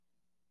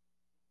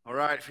All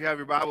right, if you have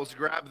your Bibles,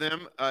 grab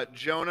them.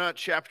 Jonah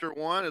chapter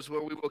 1 is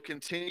where we will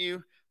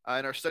continue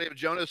in our study of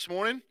Jonah this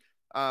morning.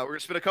 We're going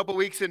to spend a couple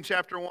weeks in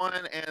chapter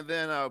 1 and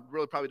then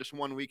really probably just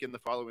 1 week in the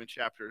following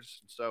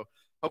chapters. So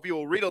hope you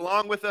will read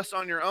along with us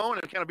on your own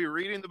and kind of be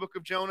reading the book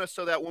of Jonah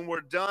so that when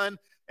we're done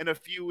in a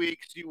few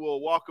weeks, you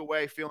will walk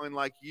away feeling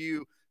like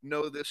you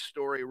know this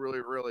story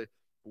really, really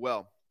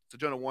well. So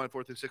Jonah 1,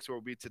 4 through 6, where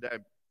we'll be today.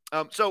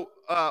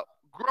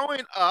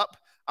 Growing up,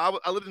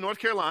 I lived in North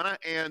Carolina,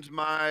 and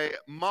my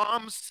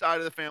mom's side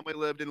of the family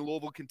lived in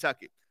Louisville,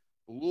 Kentucky.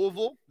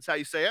 Louisville is how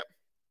you say it.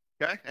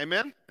 Okay,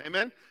 amen,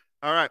 amen.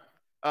 All right.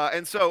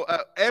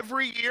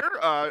 Every year,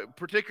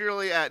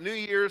 particularly at New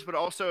Year's, but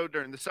also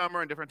during the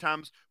summer and different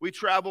times, we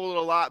traveled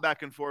a lot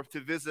back and forth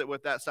to visit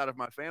with that side of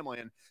my family.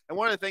 And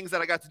one of the things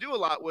that I got to do a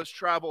lot was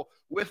travel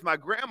with my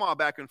grandma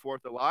back and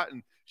forth a lot.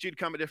 And she'd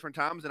come at different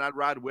times, and I'd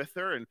ride with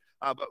her.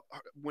 But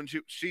when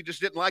she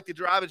just didn't like to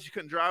drive, and she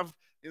couldn't drive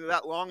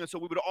that long, and so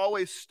we would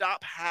always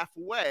stop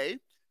halfway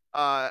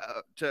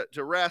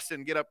to rest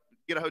and get a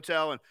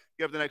hotel, and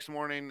get up the next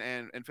morning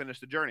and finish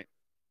the journey.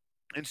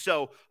 And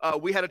so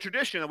we had a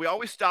tradition that we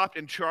always stopped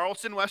in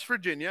Charleston, West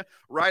Virginia,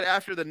 right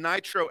after the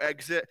Nitro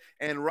exit.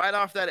 And right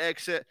off that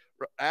exit,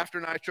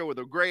 after Nitro, where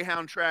the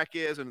Greyhound track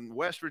is in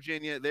West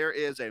Virginia, there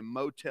is a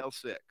Motel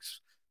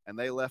 6. And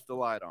they left the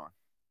light on.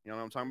 You know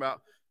what I'm talking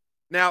about?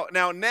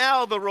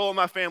 Now the rule of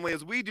my family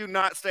is we do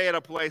not stay at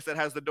a place that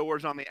has the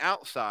doors on the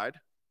outside.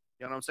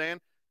 You know what I'm saying?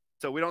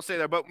 So we don't stay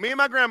there. But me and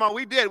my grandma,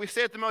 we did. We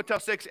stayed at the Motel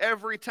 6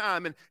 every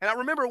time. And I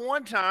remember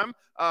one time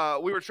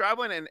we were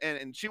traveling,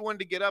 and she wanted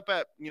to get up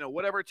at,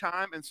 whatever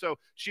time. And so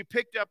she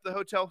picked up the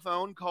hotel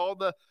phone, called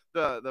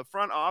the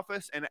front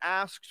office, and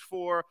asked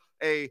for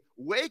a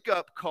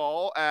wake-up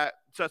call at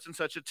such and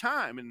such a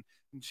time. And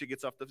she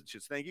gets off she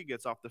says, thank you,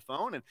 gets off the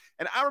phone.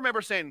 And I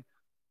remember saying,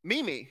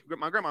 Mimi,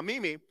 my grandma,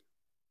 Mimi,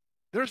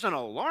 there's an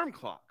alarm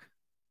clock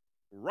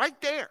right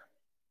there.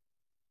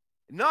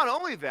 Not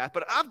only that,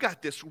 but I've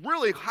got this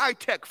really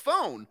high-tech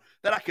phone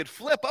that I could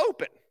flip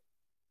open,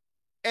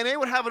 and it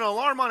would have an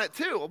alarm on it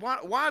too.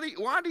 Why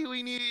do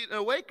we need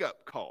a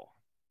wake-up call?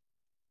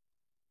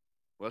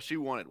 Well, she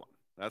wanted one.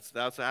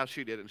 That's how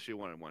she did it, and she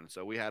wanted one.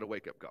 So we had a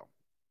wake-up call.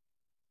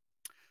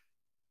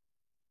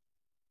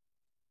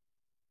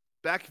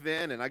 Back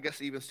then, and I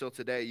guess even still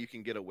today, you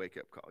can get a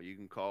wake-up call. You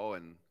can call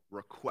and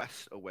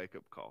request a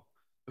wake-up call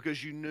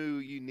because you knew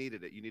you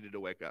needed it. You needed to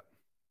wake up.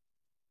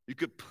 You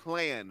could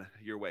plan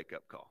your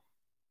wake-up call.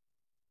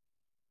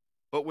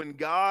 But when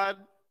God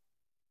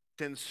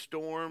sends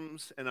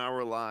storms in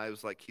our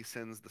lives, like he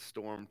sends the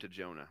storm to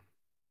Jonah,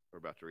 we're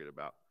about to read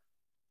about,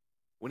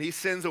 when he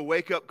sends a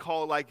wake-up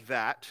call like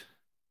that,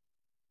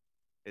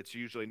 it's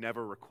usually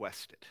never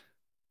requested.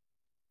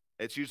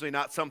 It's usually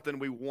not something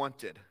we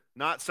wanted,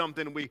 not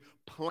something we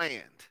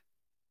planned.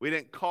 We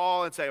didn't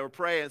call and say, or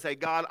pray and say,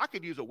 God, I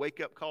could use a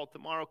wake-up call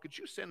tomorrow. Could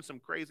you send some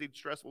crazy,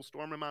 stressful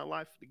storm in my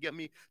life to get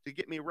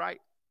me right?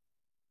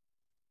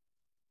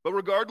 But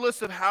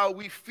regardless of how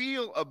we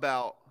feel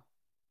about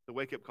the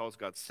wake-up calls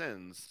God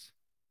sends,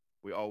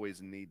 we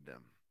always need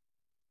them.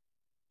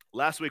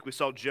 Last week we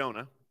saw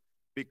Jonah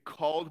be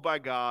called by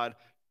God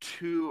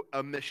to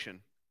a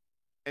mission.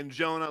 And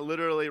Jonah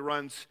literally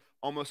runs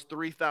almost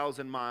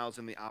 3,000 miles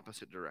in the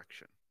opposite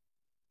direction.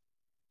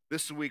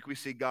 This week we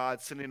see God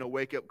sending a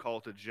wake-up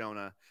call to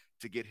Jonah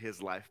to get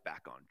his life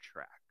back on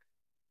track.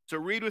 So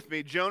read with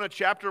me Jonah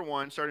chapter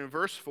 1, starting in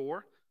verse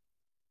 4.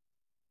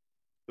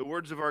 The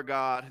words of our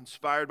God,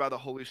 inspired by the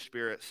Holy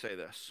Spirit, say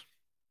this.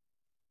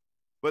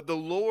 But the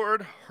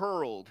Lord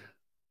hurled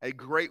a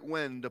great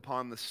wind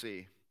upon the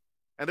sea,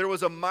 and there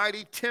was a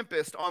mighty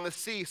tempest on the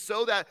sea,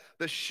 so that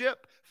the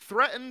ship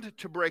threatened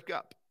to break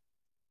up.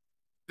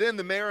 Then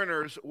the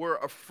mariners were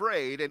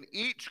afraid, and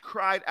each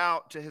cried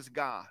out to his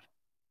God.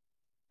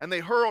 And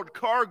they hurled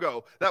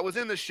cargo that was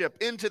in the ship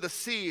into the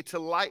sea to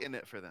lighten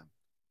it for them.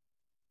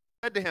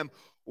 They said to him,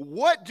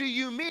 what do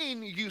you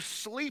mean, you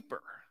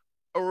sleeper?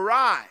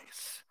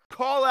 Arise,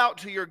 call out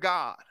to your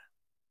God.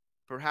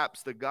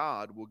 Perhaps the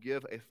God will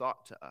give a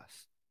thought to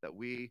us that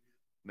we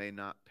may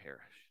not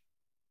perish.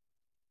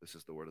 This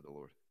is the word of the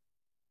Lord.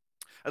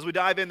 As we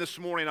dive in this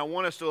morning, I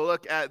want us to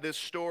look at this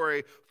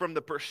story from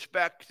the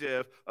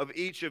perspective of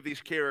each of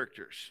these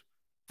characters.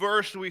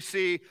 First, we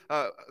see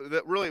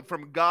that really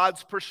from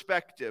God's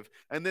perspective,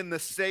 and then the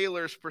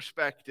sailor's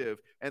perspective,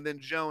 and then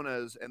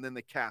Jonah's, and then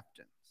the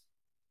captain's.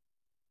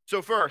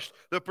 So first,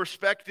 the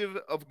perspective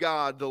of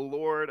God, the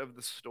Lord of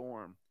the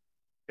storm.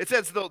 It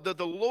says that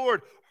the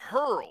Lord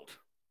hurled.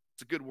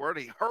 It's a good word.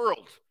 He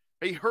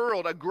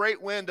hurled a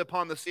great wind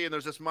upon the sea, and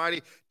there's this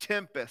mighty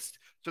tempest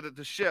so that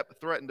the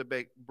ship threatened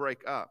to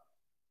break up.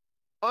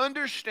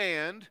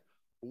 Understand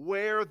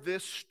where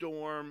this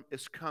storm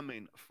is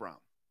coming from.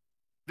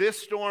 This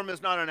storm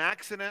is not an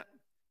accident.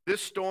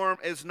 This storm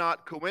is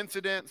not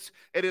coincidence.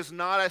 It is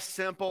not a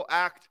simple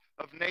act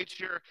of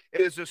nature.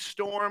 It is a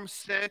storm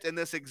sent in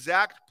this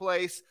exact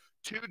place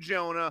to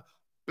Jonah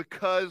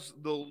because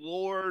the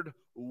Lord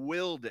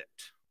willed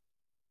it.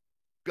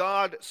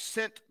 God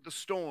sent the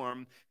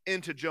storm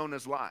into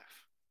Jonah's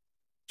life.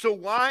 So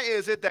why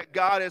is it that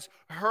God is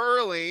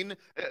hurling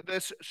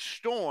this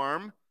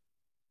storm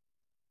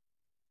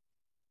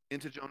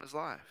into Jonah's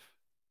life?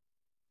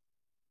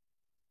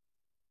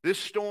 This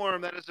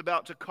storm that is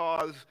about to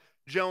cause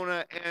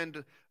Jonah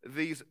and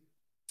these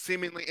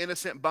seemingly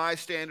innocent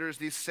bystanders,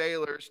 these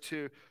sailors,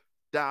 to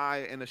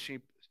die in a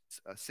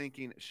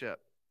sinking ship.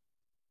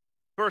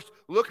 First,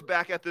 look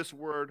back at this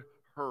word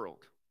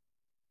hurled.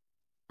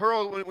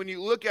 Hurled, when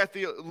you look at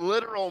the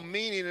literal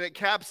meaning, it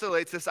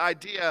encapsulates this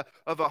idea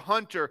of a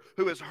hunter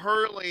who is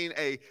hurling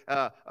a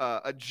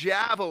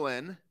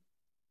javelin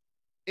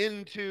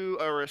into,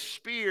 or a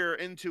spear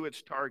into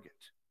its target.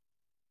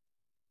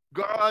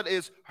 God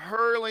is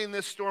hurling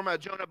this storm at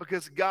Jonah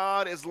because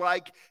God is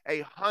like a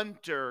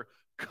hunter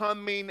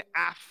coming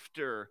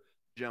after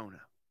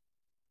Jonah,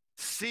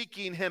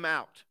 seeking him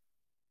out,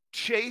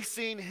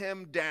 chasing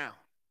him down.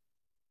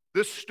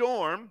 The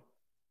storm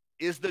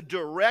is the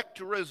direct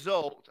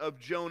result of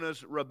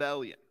Jonah's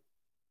rebellion.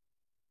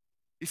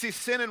 You see,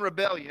 sin and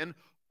rebellion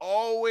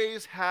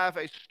always have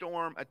a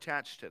storm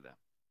attached to them.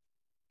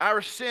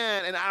 Our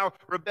sin and our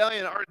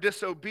rebellion, our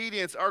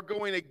disobedience, our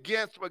going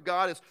against what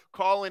God is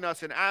calling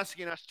us and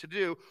asking us to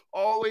do,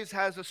 always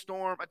has a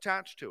storm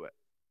attached to it.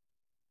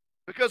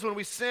 Because when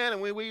we sin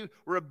and when we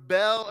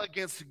rebel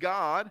against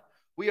God,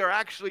 we are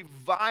actually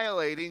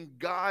violating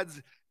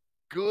God's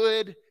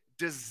good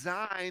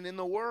design in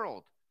the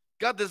world.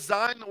 God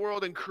designed the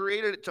world and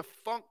created it to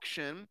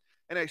function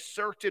in a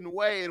certain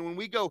way. And when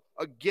we go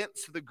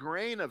against the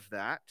grain of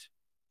that,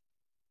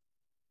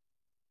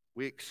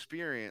 we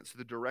experience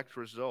the direct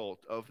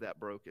result of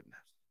that brokenness,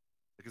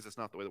 because it's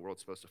not the way the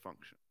world's supposed to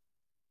function.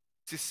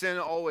 See, sin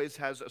always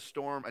has a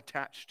storm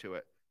attached to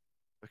it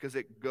because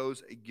it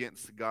goes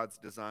against God's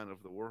design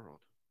of the world.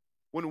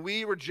 When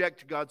we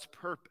reject God's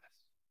purpose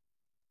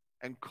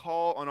and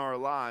call on our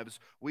lives,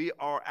 we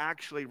are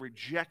actually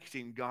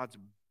rejecting God's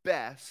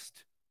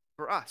best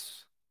for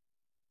us.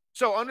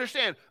 So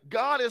understand,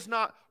 God is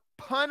not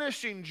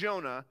punishing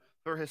Jonah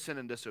for his sin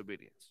and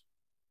disobedience.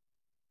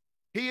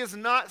 He is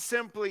not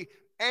simply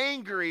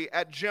angry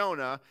at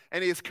Jonah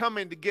and he is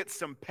coming to get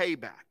some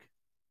payback.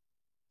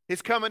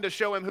 He's coming to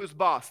show him who's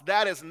boss.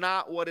 That is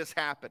not what is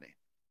happening.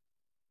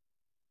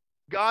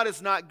 God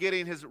is not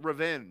getting his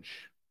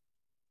revenge.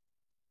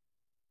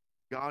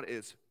 God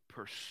is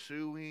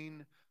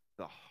pursuing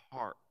the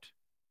heart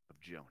of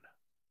Jonah.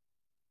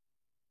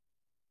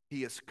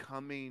 He is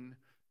coming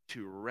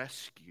to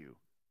rescue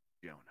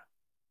Jonah.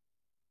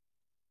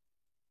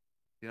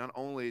 Not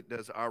only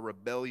does our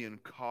rebellion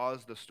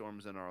cause the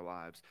storms in our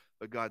lives,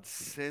 but God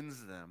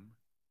sends them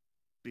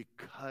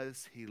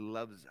because he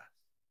loves us.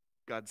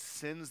 God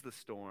sends the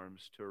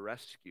storms to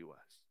rescue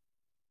us.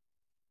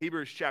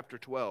 Hebrews chapter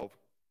 12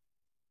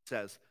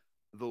 says,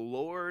 "The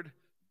Lord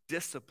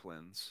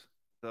disciplines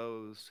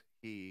those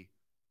he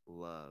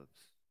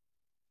loves."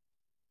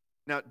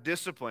 Now,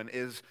 discipline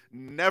is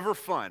never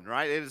fun,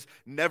 right? It is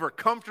never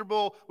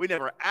comfortable. We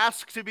never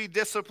ask to be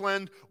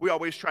disciplined. We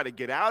always try to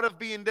get out of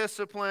being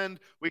disciplined.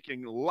 We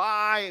can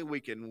lie,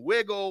 we can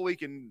wiggle, we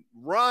can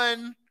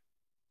run.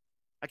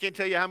 I can't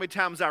tell you how many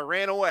times I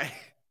ran away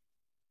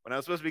when I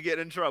was supposed to be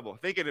getting in trouble,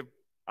 thinking if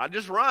I'd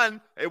just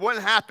run, it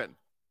wouldn't happen.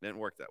 It didn't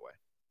work that way.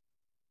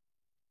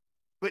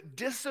 But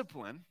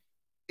discipline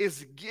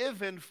is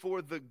given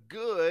for the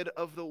good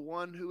of the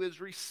one who is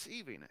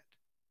receiving it.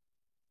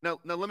 Now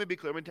let me be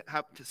clear. I'm going to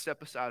have to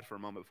step aside for a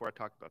moment before I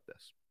talk about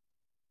this.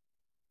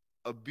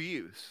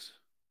 Abuse,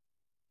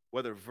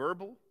 whether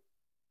verbal,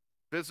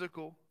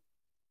 physical,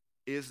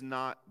 is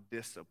not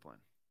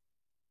discipline.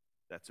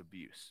 That's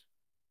abuse.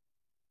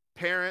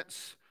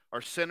 Parents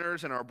are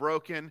sinners and are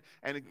broken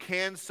and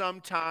can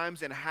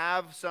sometimes and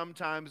have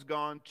sometimes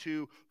gone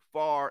too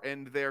far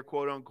in their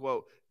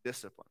quote-unquote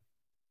discipline.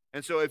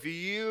 And so if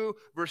you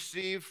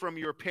receive from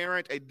your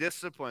parent a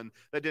discipline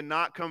that did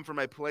not come from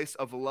a place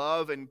of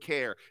love and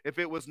care, if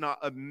it was not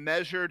a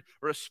measured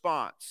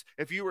response,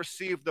 if you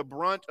received the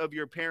brunt of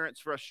your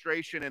parents'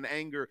 frustration and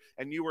anger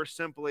and you were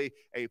simply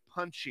a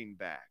punching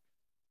bag,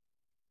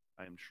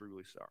 I am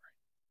truly sorry.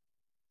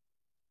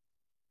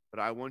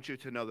 But I want you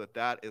to know that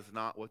that is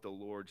not what the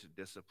Lord's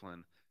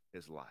discipline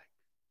is like.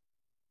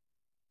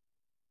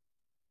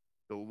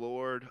 The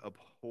Lord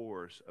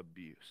abhors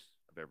abuse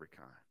of every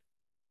kind.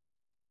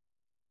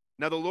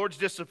 Now, the Lord's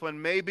discipline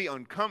may be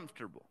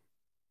uncomfortable.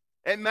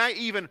 It might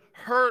even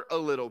hurt a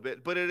little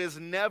bit, but it is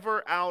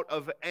never out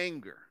of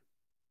anger.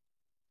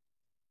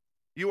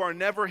 You are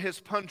never his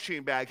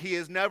punching bag. He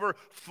is never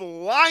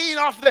flying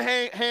off the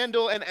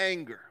handle in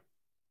anger.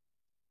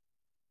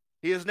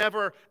 He is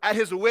never at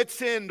his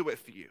wit's end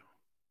with you.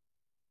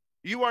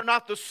 You are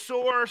not the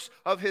source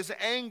of his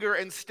anger.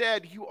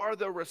 Instead, you are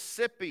the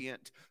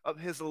recipient of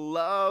his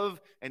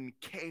love and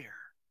care.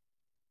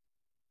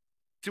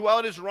 See, while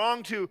it is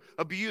wrong to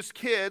abuse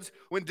kids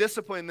when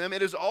disciplining them,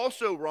 it is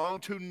also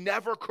wrong to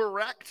never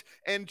correct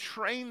and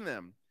train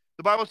them.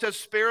 The Bible says,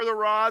 spare the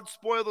rod,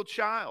 spoil the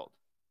child.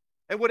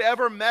 And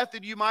whatever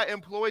method you might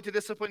employ to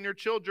discipline your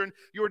children,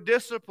 your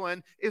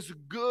discipline is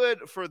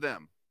good for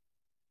them.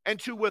 And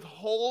to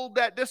withhold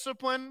that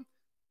discipline,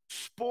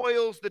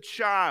 spoils the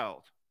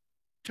child,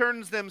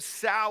 turns them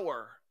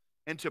sour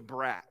into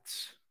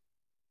brats.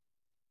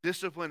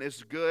 Discipline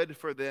is good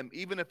for them,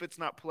 even if it's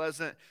not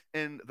pleasant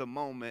in the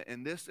moment.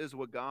 And this is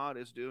what God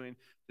is doing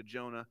to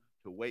Jonah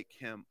to wake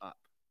him up.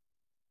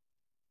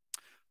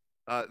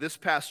 This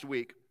past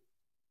week,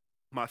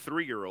 my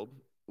 3-year-old,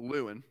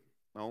 Lewin,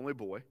 my only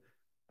boy,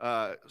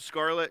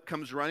 Scarlett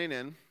comes running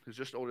in, who's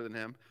just older than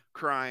him,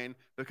 crying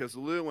because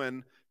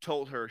Lewin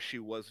told her she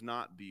was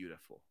not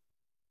beautiful.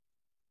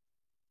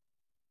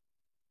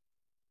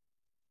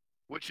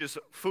 Which is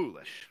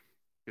foolish,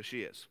 because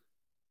she is.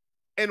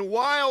 And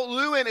while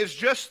Lewin is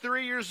just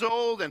 3 years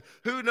old, and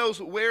who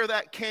knows where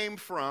that came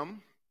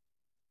from,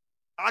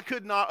 I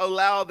could not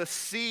allow the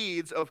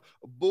seeds of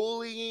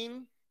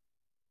bullying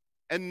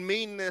and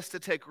meanness to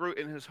take root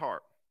in his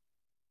heart.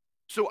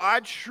 So I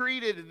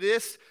treated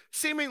this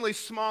seemingly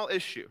small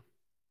issue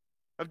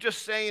of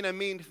just saying a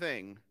mean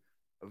thing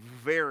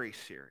very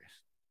serious.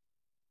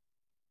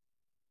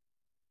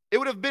 It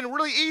would have been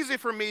really easy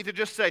for me to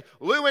just say,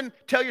 Lewin,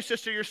 tell your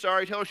sister you're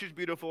sorry, tell her she's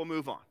beautiful, and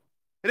move on.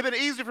 It'd have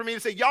been easy for me to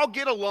say, y'all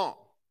get along.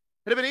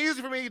 It'd have been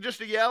easy for me just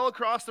to yell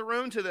across the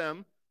room to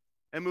them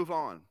and move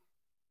on.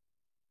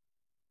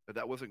 But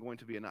that wasn't going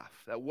to be enough.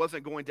 That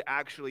wasn't going to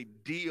actually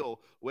deal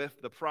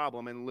with the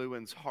problem in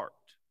Lewin's heart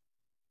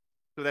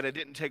so that it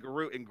didn't take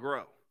root and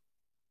grow.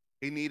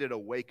 He needed a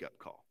wake-up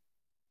call.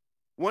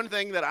 One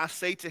thing that I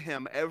say to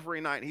him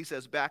every night, he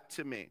says back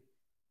to me,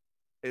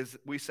 is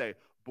we say,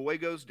 boy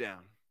goes down,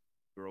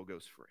 girl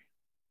goes free.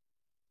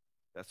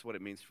 That's what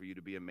it means for you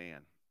to be a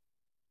man.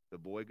 The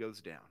boy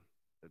goes down,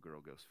 the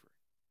girl goes free.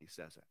 He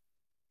says it.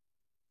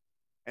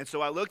 And so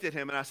I looked at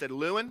him and I said,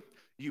 Lewin,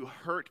 you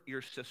hurt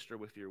your sister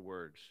with your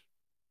words.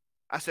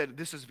 I said,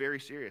 this is very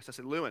serious. I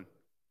said, Lewin,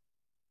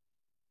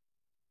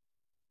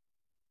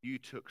 you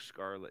took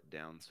Scarlett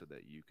down so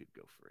that you could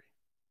go free.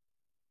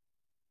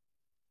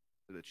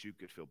 So that you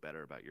could feel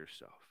better about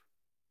yourself.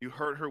 You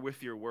hurt her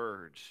with your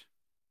words.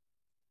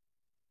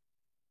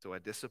 So I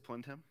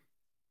disciplined him.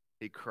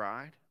 He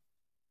cried.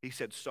 He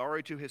said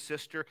sorry to his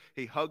sister.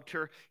 He hugged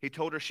her. He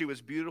told her she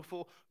was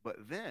beautiful. But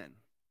then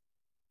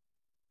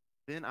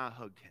I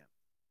hugged him.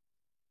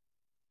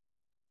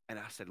 And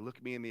I said,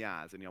 look me in the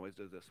eyes. And he always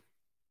does this.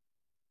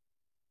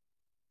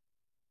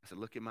 I said,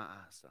 look in my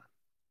eyes, son.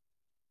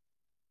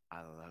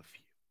 I love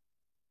you.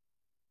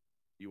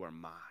 You are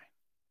mine.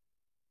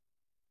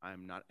 I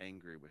am not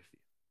angry with you.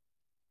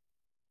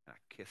 And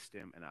I kissed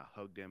him and I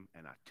hugged him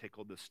and I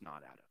tickled the snot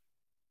out of him.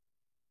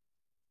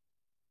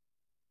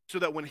 So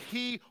that when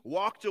he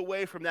walked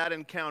away from that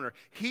encounter,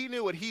 he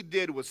knew what he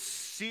did was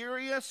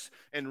serious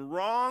and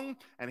wrong,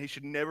 and he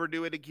should never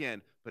do it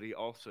again. But he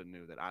also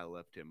knew that I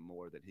loved him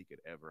more than he could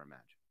ever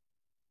imagine.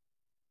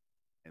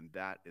 And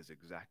that is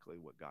exactly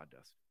what God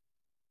does.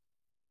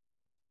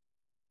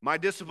 My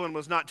discipline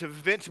was not to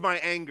vent my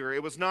anger.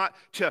 It was not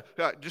to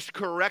just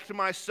correct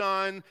my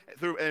son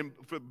and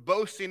for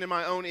boasting in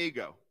my own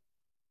ego.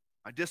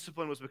 My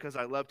discipline was because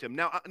I loved him.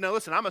 Now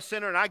listen, I'm a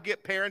sinner and I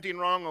get parenting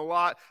wrong a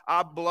lot.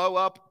 I blow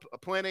up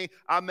plenty.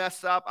 I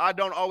mess up. I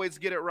don't always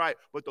get it right,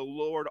 but the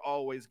Lord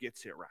always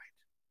gets it right.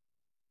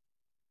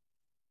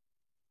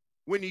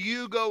 When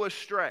you go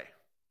astray,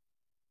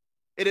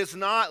 it is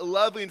not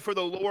loving for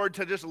the Lord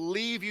to just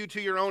leave you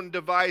to your own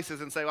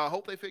devices and say, well, I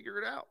hope they figure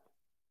it out.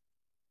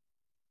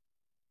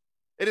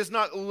 It is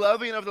not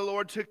loving of the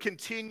Lord to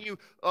continue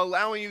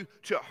allowing you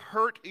to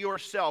hurt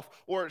yourself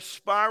or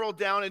spiral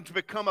down and to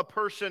become a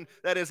person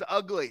that is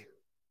ugly.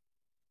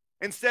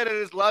 Instead, it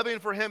is loving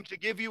for him to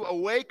give you a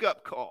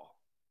wake-up call,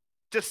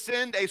 to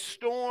send a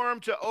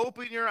storm to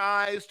open your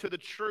eyes to the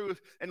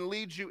truth and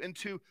lead you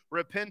into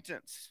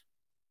repentance.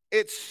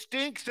 It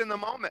stinks in the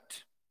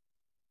moment.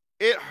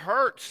 It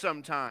hurts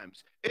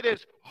sometimes. It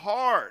is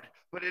hard,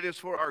 but it is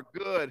for our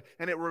good,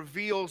 and it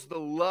reveals the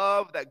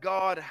love that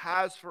God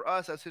has for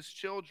us as his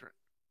children.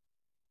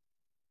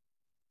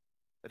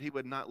 That he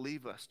would not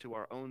leave us to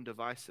our own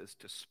devices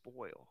to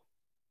spoil,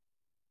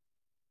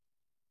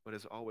 but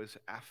is always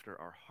after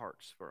our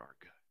hearts for our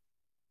good.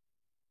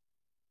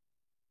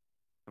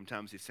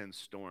 Sometimes he sends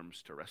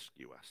storms to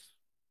rescue us.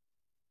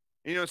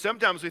 You know,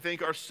 sometimes we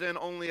think our sin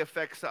only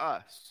affects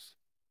us,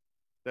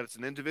 that it's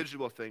an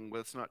individual thing, but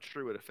it's not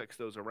true. It affects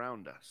those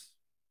around us.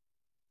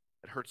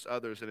 It hurts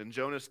others. And in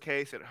Jonah's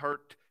case, it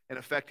hurt and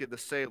affected the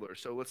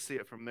sailors. So let's see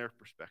it from their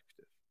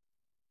perspective.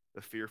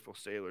 The fearful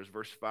sailors.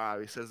 Verse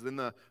 5, he says, then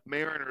the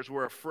mariners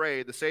were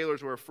afraid, the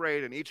sailors were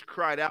afraid, and each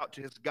cried out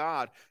to his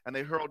God, and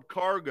they hurled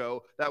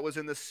cargo that was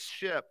in the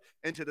ship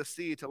into the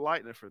sea to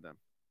lighten it for them.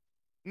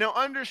 Now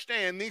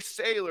understand, these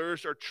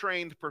sailors are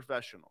trained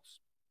professionals.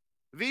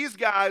 These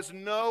guys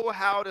know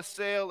how to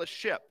sail a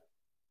ship.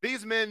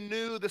 These men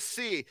knew the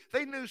sea.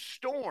 They knew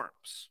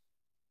storms.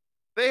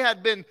 They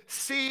had been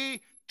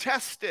sea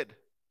tested.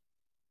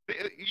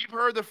 You've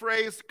heard the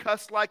phrase,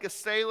 cuss like a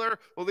sailor.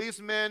 Well, these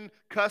men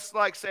cussed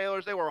like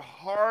sailors. They were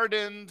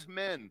hardened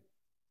men,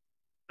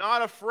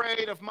 not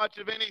afraid of much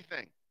of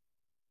anything,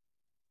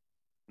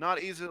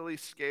 not easily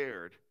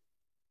scared.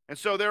 And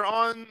so they're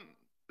on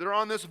They're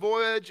on this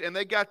voyage, and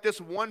they got this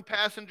one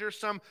passenger,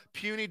 some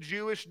puny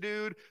Jewish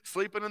dude,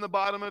 sleeping in the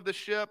bottom of the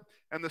ship,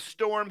 and the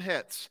storm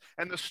hits.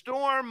 And the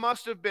storm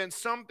must have been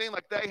something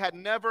like they had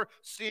never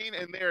seen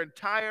in their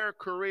entire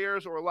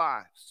careers or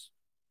lives,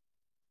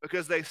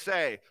 because they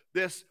say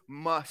this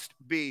must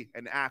be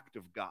an act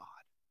of God.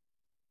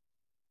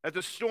 That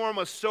the storm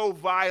was so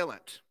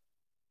violent,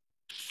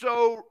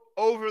 so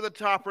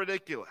over-the-top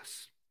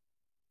ridiculous,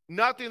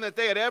 nothing that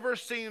they had ever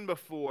seen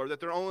before, that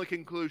their only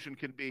conclusion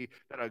can be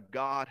that a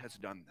God has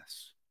done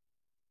this.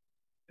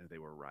 And they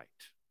were right.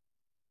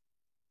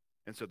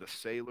 And so the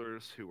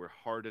sailors, who were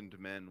hardened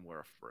men,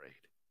 were afraid.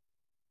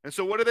 And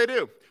so what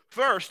do?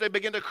 First, they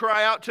begin to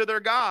cry out to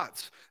their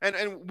gods.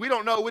 And we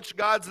don't know which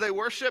gods they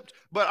worshiped,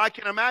 but I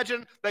can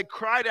imagine they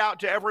cried out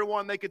to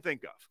everyone they could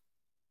think of.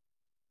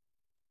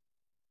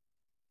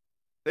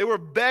 They were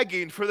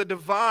begging for the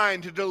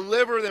divine to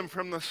deliver them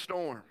from the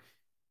storm.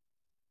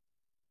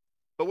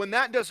 But when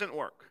that doesn't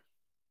work,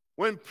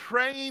 when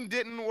praying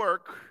didn't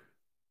work,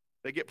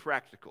 they get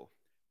practical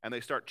and they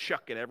start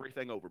chucking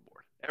everything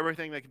overboard.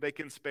 Everything they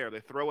can spare, they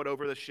throw it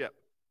over the ship,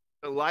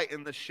 to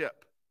lighten the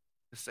ship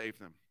to save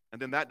them.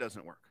 And then that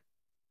doesn't work.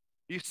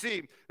 You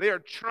see, they are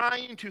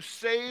trying to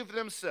save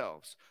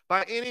themselves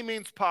by any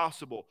means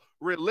possible,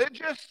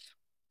 religious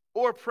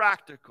or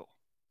practical.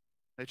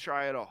 They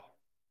try it all.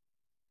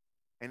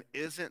 And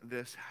isn't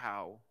this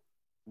how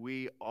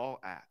we all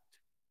act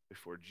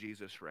before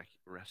Jesus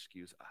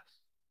rescues us?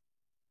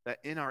 That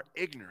in our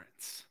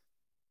ignorance,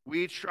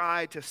 we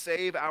try to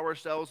save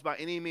ourselves by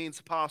any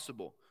means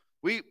possible.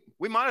 We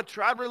might have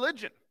tried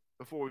religion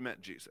before we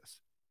met Jesus.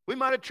 We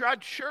might have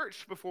tried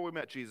church before we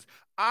met Jesus.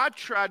 I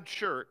tried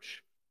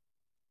church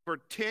for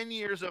 10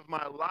 years of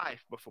my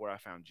life before I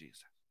found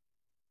Jesus.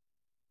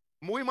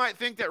 We might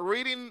think that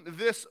reading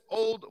this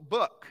old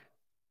book,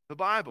 the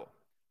Bible,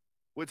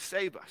 would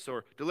save us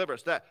or deliver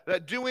us,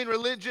 that doing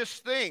religious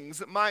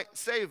things might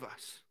save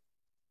us.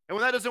 And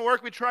when that doesn't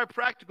work, we try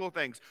practical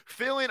things,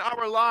 filling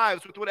our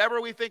lives with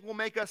whatever we think will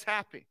make us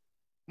happy.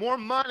 More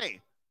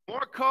money,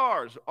 more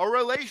cars, a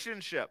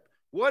relationship,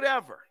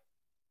 whatever.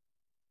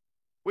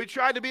 We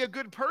try to be a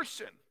good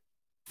person,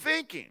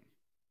 thinking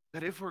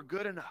that if we're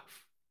good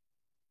enough,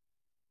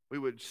 we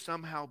would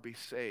somehow be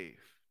saved.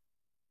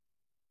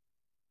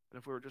 But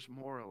if we were just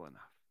moral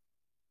enough.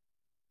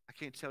 I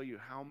can't tell you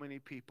how many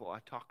people I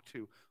talk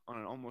to on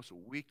an almost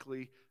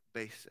weekly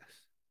basis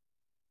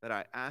that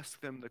I ask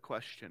them the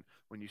question,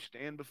 when you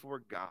stand before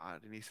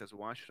God and he says,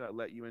 why should I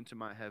let you into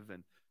my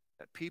heaven?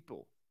 That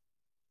people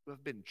who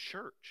have been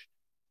churched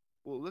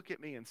will look at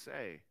me and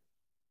say,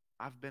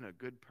 I've been a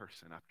good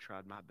person. I've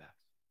tried my best.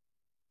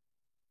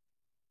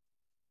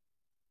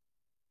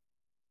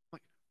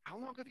 Like, how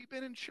long have you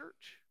been in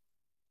church?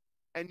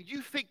 And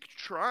you think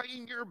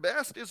trying your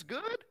best is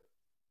good?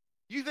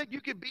 You think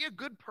you can be a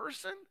good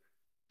person?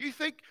 You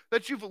think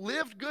that you've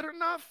lived good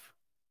enough?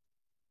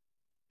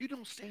 You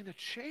don't stand a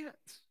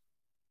chance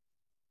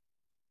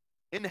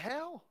in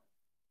hell.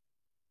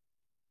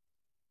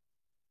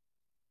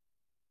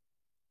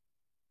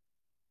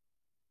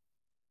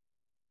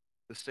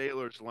 The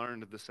sailors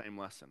learned the same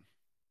lesson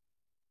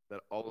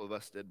that all of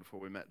us did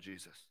before we met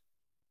Jesus.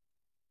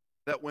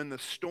 That when the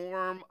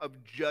storm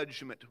of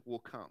judgment will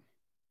come,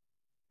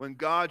 when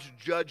God's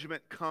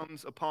judgment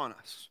comes upon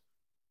us,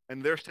 in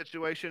their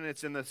situation,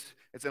 it's in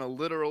a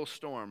literal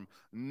storm.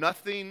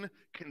 Nothing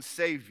can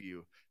save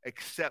you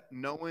except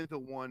knowing the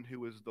one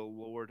who is the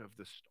Lord of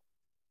the storm.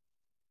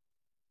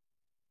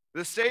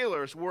 The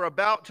sailors were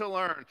about to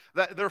learn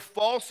that their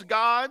false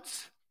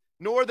gods,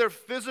 nor their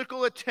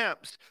physical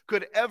attempts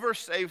could ever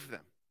save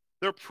them.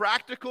 Their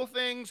practical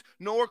things,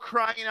 nor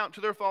crying out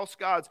to their false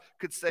gods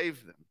could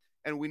save them.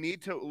 And we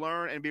need to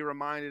learn and be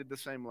reminded of the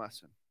same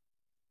lesson.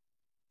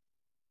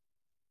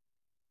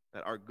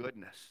 That our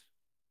goodness,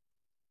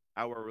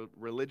 our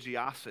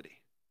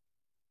religiosity,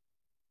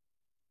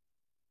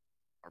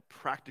 our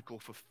practical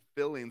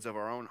fulfillings of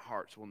our own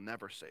hearts will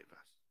never save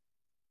us.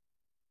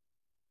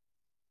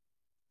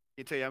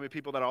 I can tell you how many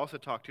people that I also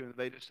talk to, and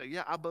they just say,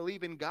 yeah, I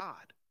believe in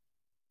God.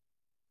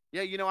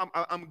 Yeah,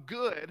 I'm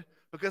good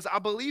because I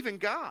believe in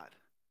God.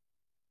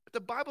 But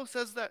the Bible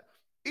says that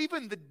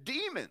even the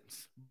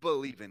demons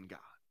believe in God.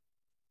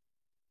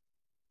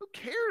 Who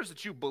cares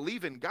that you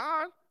believe in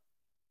God?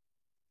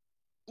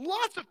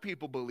 Lots of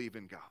people believe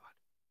in God.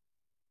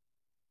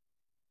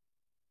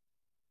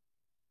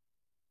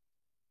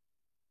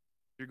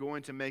 If you're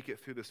going to make it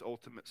through this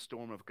ultimate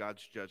storm of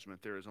God's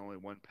judgment, there is only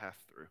one path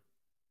through.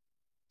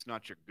 It's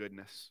not your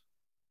goodness,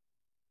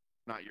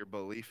 not your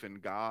belief in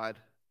God.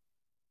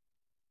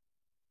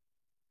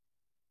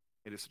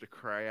 It is to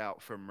cry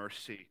out for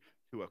mercy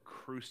to a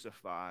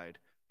crucified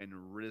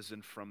and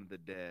risen from the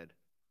dead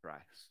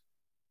Christ.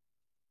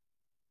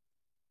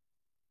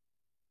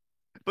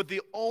 But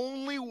the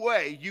only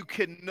way you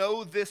can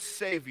know this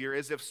Savior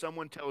is if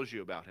someone tells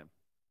you about him.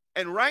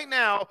 And right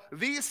now,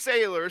 these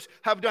sailors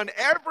have done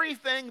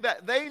everything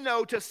that they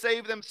know to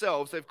save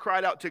themselves. They've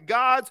cried out to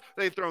gods.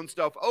 They've thrown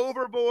stuff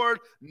overboard.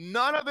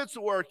 None of it's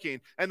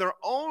working. And their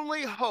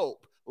only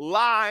hope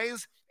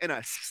lies in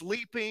a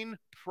sleeping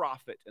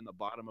prophet in the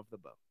bottom of the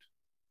boat.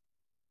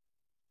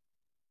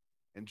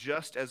 And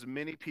just as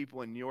many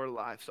people in your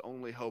life's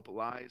only hope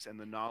lies in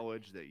the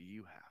knowledge that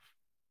you have.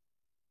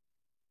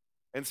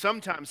 And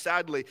sometimes,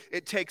 sadly,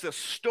 it takes a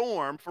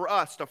storm for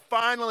us to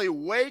finally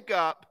wake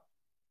up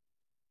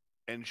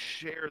and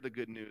share the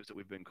good news that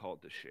we've been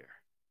called to share.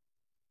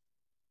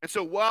 And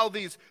so while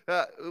these,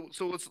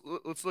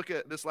 let's look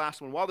at this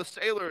last one. While the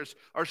sailors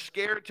are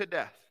scared to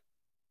death,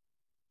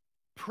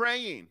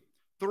 praying,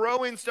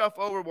 throwing stuff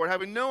overboard,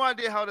 having no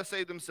idea how to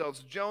save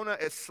themselves, Jonah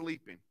is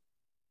sleeping.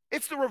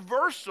 It's the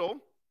reversal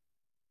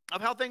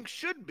of how things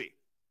should be.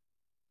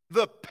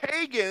 The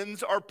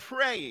pagans are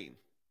praying,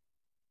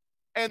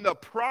 and the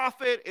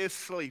prophet is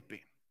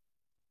sleeping.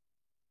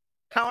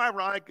 How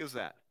ironic is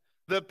that?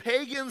 The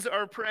pagans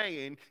are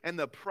praying, and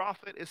the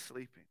prophet is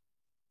sleeping.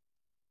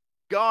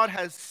 God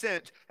has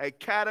sent a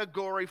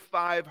Category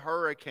 5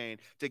 hurricane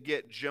to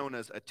get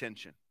Jonah's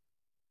attention.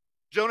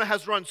 Jonah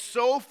has run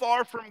so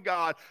far from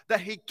God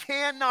that he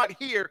cannot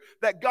hear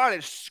that God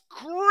is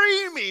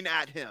screaming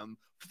at him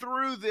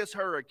through this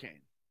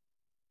hurricane.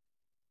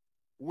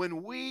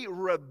 When we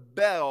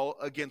rebel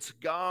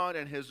against God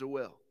and his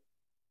will,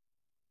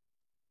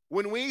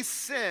 when we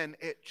sin,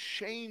 it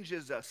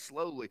changes us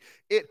slowly.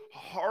 It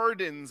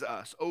hardens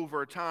us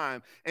over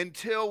time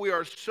until we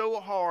are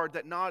so hard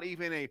that not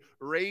even a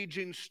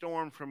raging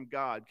storm from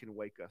God can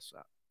wake us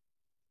up.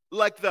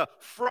 Like the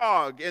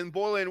frog in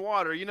boiling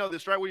water. You know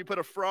this, right? Where you put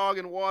a frog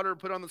in water,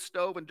 put it on the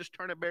stove, and just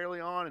turn it barely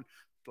on and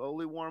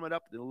slowly warm it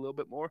up, then a little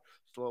bit more,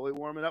 slowly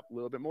warm it up, a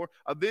little bit more.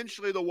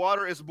 Eventually the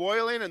water is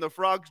boiling and the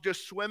frog's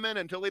just swimming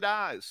until he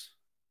dies.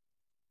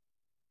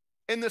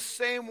 In the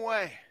same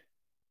way,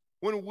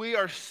 when we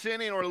are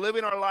sinning or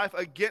living our life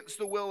against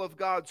the will of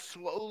God,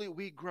 slowly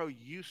we grow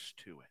used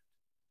to it.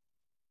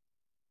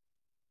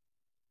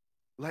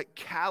 Like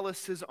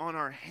calluses on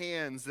our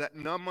hands that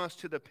numb us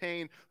to the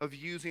pain of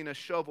using a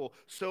shovel,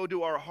 so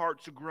do our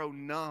hearts grow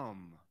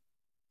numb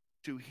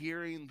to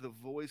hearing the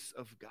voice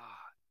of God.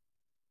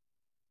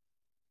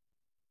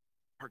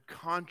 Our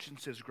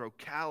consciences grow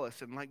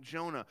callous, and like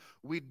Jonah,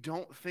 we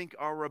don't think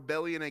our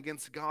rebellion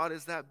against God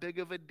is that big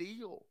of a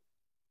deal.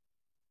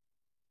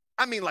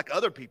 I mean, like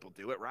other people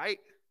do it, right?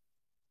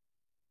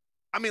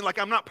 I mean, like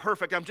I'm not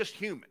perfect, I'm just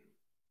human,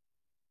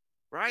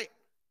 right?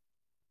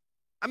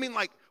 I mean,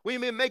 like we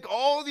may make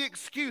all the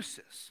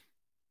excuses,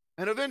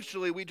 and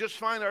eventually we just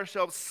find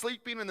ourselves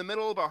sleeping in the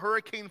middle of a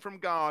hurricane from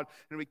God,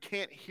 and we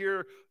can't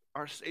hear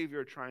our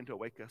Savior trying to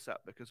wake us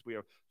up because we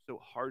are so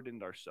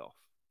hardened ourselves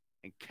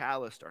and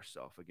calloused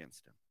ourselves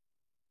against him.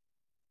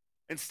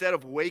 Instead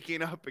of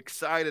waking up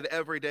excited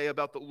every day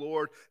about the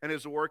Lord and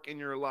his work in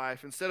your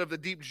life, instead of the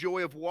deep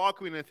joy of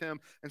walking with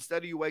him,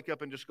 instead you wake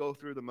up and just go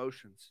through the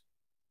motions.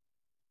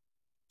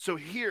 So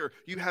here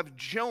you have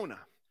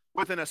Jonah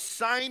with an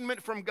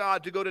assignment from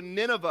God to go to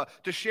Nineveh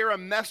to share a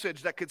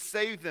message that could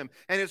save them.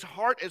 And his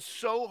heart is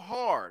so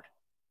hard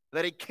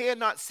that he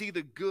cannot see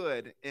the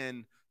good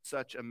in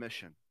such a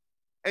mission.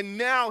 And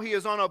now he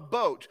is on a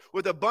boat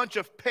with a bunch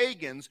of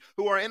pagans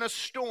who are in a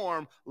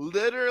storm,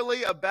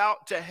 literally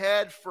about to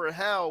head for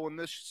hell when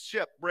this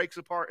ship breaks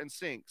apart and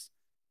sinks.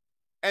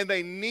 And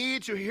they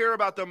need to hear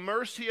about the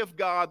mercy of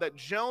God that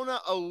Jonah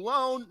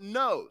alone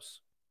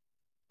knows.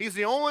 He's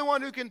the only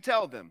one who can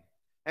tell them.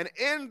 And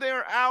in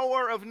their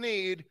hour of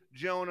need,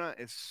 Jonah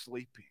is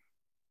sleeping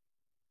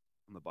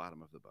on the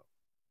bottom of the boat.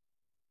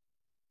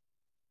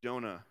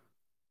 Jonah,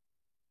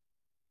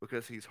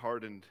 because he's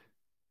hardened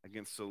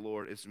against the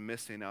Lord, is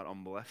missing out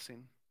on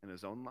blessing in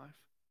his own life,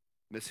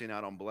 missing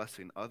out on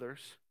blessing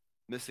others,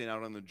 missing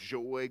out on the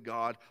joy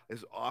God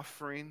is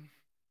offering,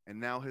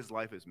 and now his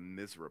life is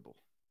miserable.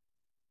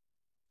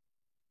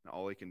 And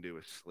all he can do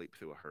is sleep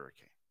through a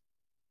hurricane.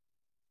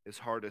 His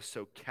heart is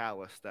so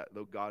callous that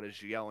though God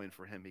is yelling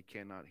for him, he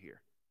cannot hear.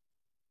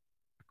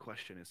 The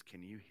question is,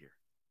 can you hear?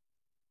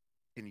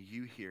 Can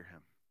you hear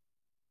him?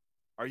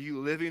 Are you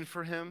living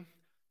for him?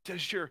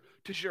 Does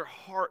your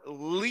heart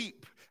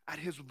leap at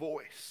his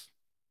voice?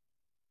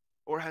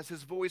 Or has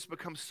his voice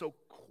become so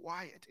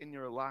quiet in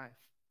your life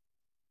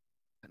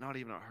that not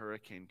even a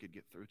hurricane could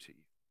get through to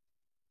you?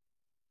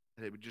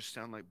 That it would just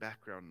sound like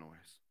background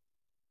noise?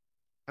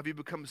 Have you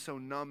become so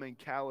numb and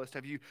calloused?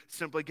 Have you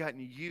simply gotten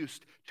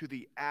used to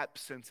the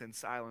absence and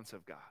silence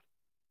of God?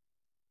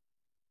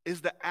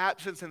 Is the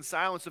absence and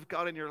silence of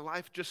God in your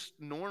life just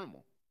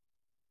normal?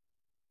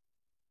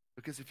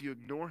 Because if you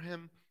ignore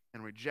him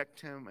and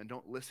reject him and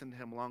don't listen to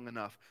him long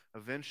enough,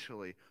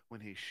 eventually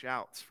when he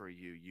shouts for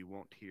you, you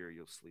won't hear,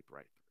 you'll sleep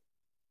right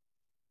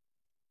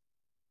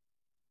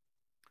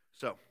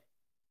through. So,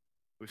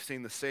 we've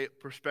seen the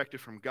perspective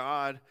from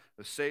God,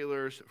 the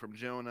sailors, from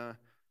Jonah,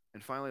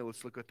 and finally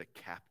let's look at the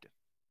captain.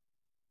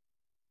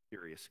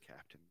 Curious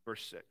captain.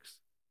 Verse 6.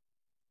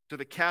 So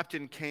the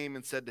captain came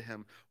and said to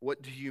him,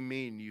 "What do you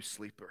mean, you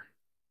sleeper?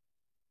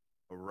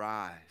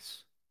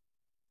 Arise,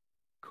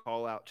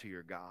 call out to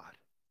your God.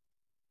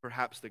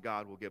 Perhaps the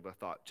God will give a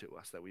thought to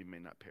us that we may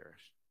not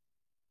perish."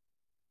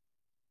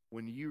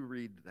 When you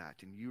read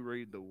that and you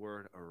read the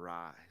word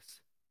arise,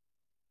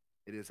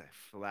 It is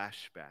a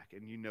flashback,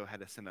 and you know how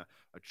to send a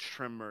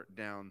tremor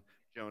down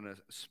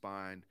Jonah's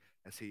spine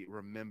as he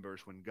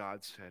remembers when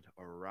God said,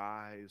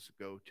 "Arise,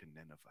 go to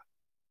Nineveh."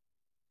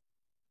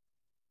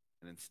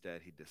 And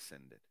instead he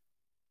descended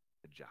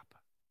to Joppa.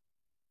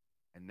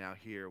 And now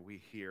here we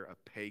hear a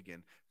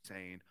pagan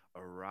saying,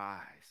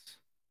 "Arise,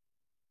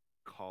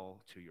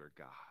 call to your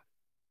God."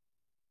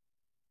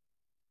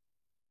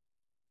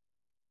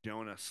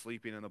 Jonah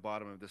sleeping in the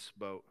bottom of this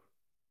boat,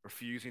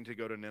 refusing to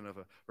go to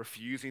Nineveh,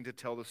 refusing to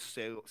tell the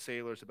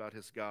sailors about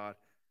his God.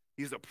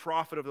 He's the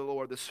prophet of the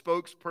Lord, the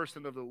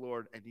spokesperson of the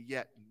Lord, and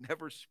yet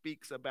never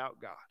speaks about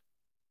God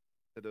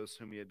to those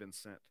whom he had been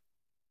sent.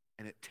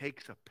 And it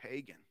takes a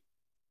pagan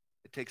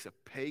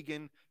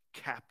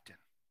captain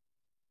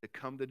to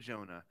come to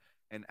Jonah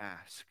and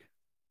ask.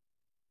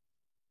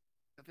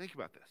 Now think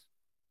about this.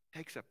 It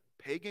takes a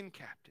pagan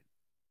captain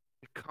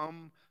to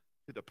come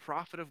to the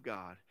prophet of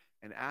God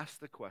and ask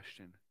the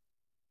question,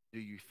 do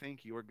you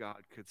think your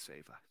God could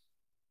save us?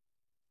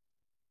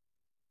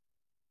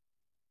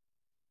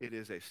 It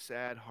is a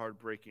sad,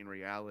 heartbreaking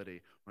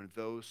reality when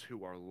those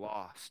who are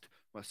lost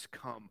must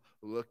come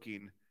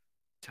looking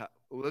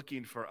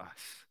for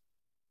us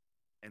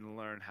and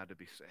learn how to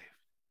be saved.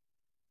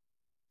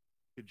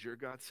 Could your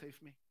God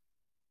save me?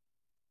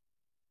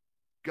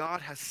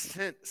 God has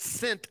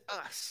sent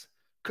us,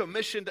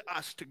 commissioned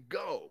us to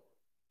go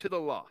to the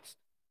lost.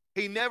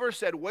 He never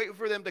said, wait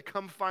for them to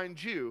come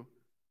find you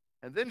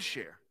and then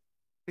share.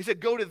 He said,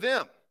 go to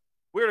them.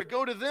 We're to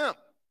go to them.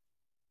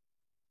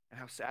 And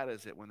how sad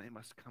is it when they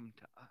must come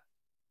to us?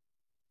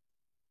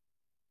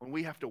 When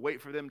we have to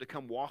wait for them to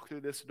come walk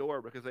through this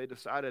door because they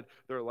decided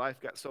their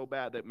life got so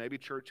bad that maybe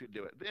church could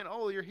do it. Then,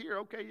 oh, you're here.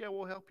 Okay, yeah,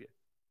 we'll help you.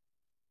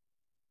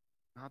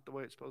 Not the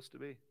way it's supposed to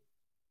be.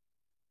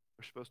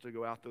 We're supposed to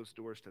go out those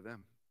doors to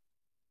them.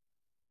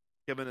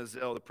 Kevin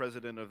Azell, the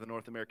president of the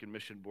North American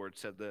Mission Board,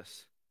 said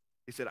this.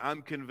 He said,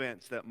 I'm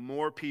convinced that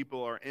more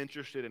people are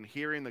interested in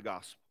hearing the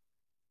gospel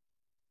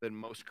than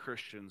most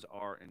Christians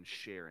are in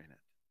sharing it.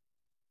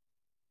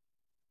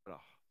 What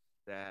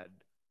a sad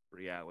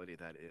reality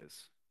that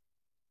is,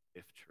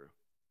 if true.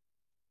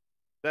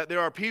 That there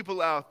are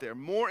people out there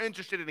more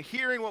interested in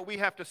hearing what we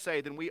have to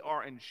say than we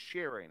are in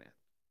sharing it.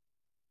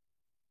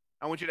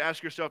 I want you to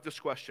ask yourself this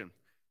question.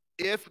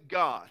 If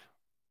God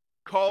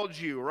called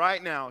you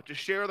right now to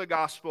share the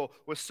gospel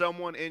with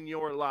someone in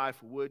your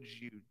life, would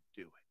you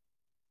do it?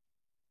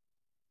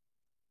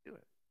 Do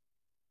it.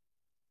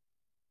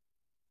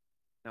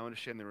 Now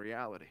understand the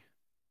reality.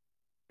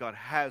 God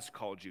has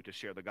called you to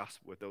share the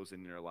gospel with those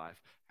in your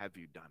life. Have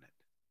you done it?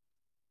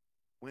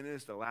 When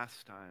is the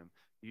last time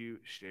you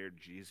shared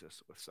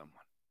Jesus with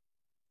someone?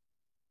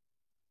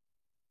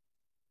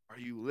 Are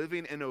you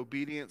living in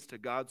obedience to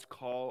God's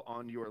call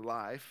on your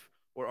life,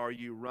 or are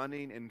you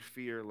running in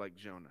fear like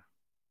Jonah?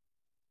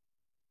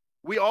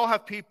 We all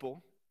have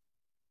people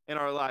in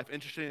our life,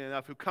 interestingly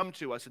enough, who come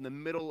to us in the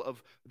middle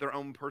of their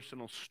own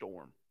personal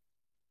storm.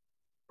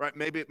 Right?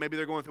 Maybe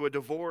they're going through a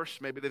divorce.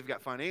 Maybe they've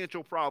got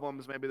financial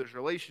problems. Maybe there's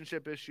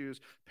relationship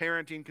issues,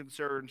 parenting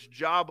concerns,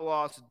 job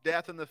loss,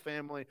 death in the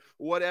family,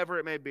 whatever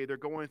it may be. They're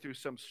going through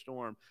some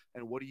storm.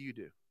 And what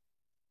do?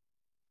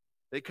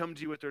 They come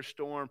to you with their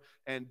storm,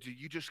 and do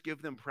you just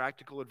give them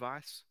practical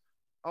advice?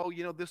 Oh,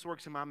 this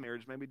works in my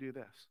marriage. Maybe do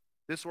this.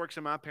 This works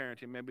in my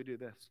parenting. Maybe do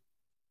this.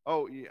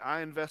 Oh,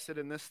 I invested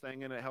in this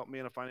thing, and it helped me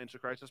in a financial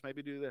crisis.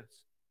 Maybe do this.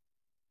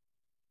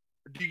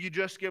 Do you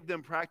just give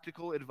them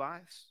practical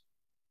advice?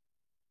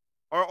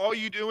 Or all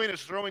you doing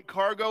is throwing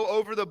cargo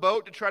over the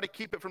boat to try to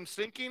keep it from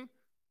sinking?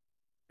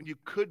 And you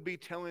could be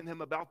telling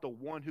them about the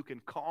one who can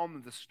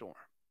calm the storm,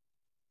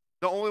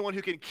 the only one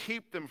who can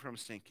keep them from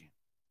sinking.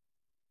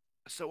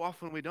 So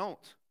often we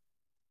don't.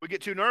 We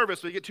get too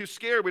nervous. We get too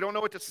scared. We don't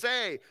know what to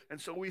say.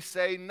 And so we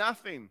say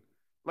nothing.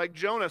 Like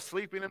Jonah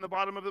sleeping in the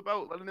bottom of the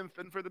boat, letting them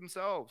fend for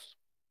themselves.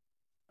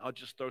 I'll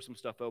just throw some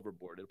stuff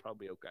overboard. It'll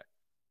probably be okay.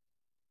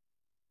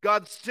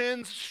 God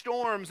sends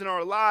storms in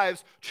our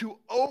lives to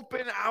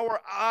open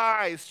our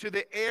eyes to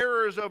the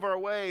errors of our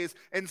ways.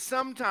 And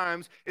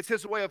sometimes it's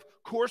his way of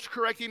course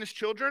correcting his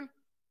children,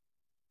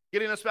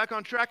 getting us back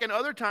on track. And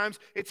other times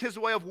it's his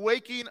way of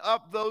waking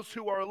up those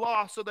who are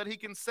lost so that he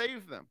can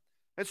save them.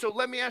 And so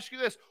let me ask you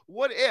this.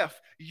 What if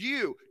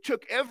you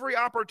took every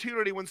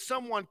opportunity when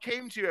someone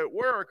came to you at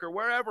work or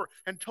wherever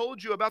and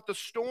told you about the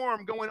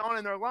storm going on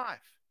in their life?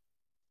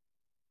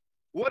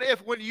 What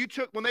if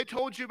when they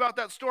told you about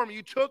that storm,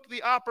 you took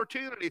the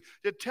opportunity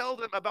to tell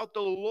them about the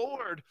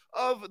Lord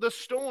of the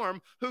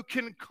storm who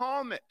can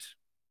calm it?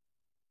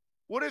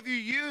 What if you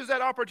use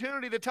that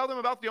opportunity to tell them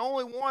about the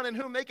only one in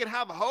whom they can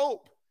have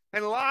hope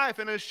and life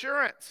and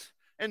assurance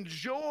and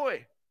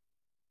joy?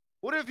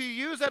 What if you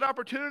use that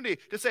opportunity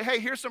to say, hey,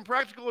 here's some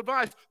practical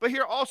advice, but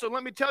here also,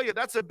 let me tell you,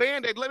 that's a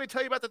Band-Aid. Let me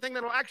tell you about the thing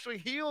that will actually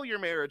heal your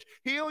marriage,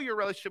 heal your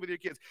relationship with your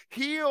kids,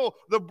 heal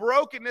the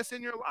brokenness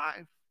in your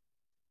life.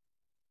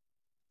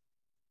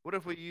 What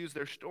if we use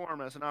their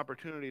storm as an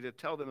opportunity to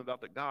tell them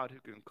about the God who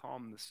can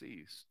calm the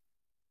seas?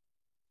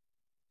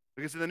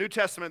 Because in the New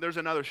Testament, there's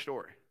another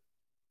story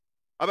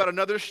about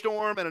another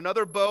storm and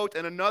another boat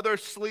and another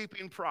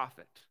sleeping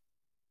prophet.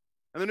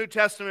 In the New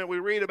Testament, we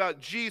read about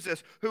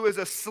Jesus who is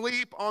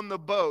asleep on the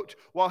boat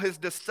while his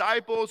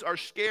disciples are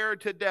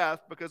scared to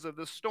death because of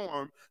the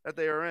storm that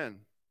they are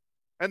in.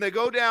 And they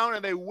go down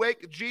and they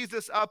wake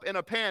Jesus up in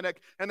a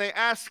panic and they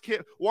ask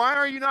him, "Why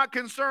are you not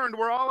concerned?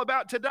 We're all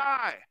about to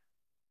die."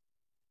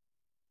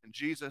 And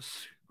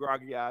Jesus,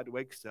 groggy-eyed,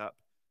 wakes up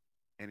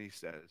and he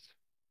says,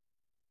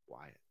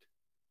 "Quiet."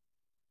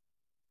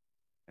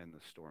 And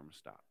the storm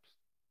stops.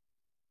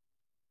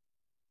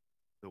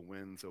 The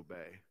winds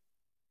obey.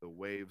 The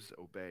waves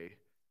obey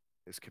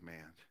his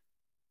command.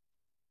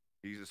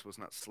 Jesus was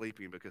not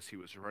sleeping because he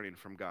was running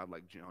from God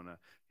like Jonah.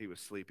 He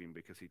was sleeping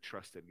because he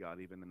trusted God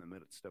even in the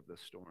midst of the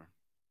storm.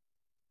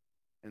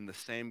 And the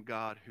same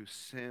God who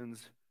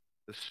sends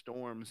the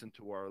storms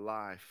into our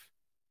life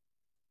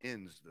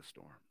ends the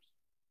storms.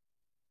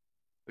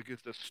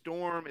 Because the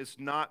storm is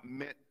not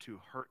meant to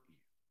hurt you.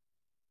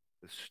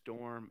 The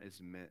storm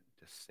is meant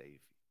to save you.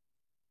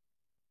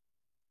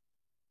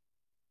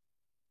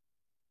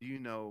 Do you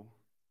know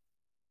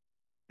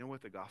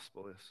what the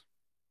gospel is?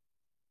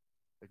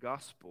 The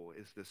gospel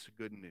is this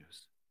good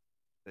news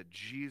that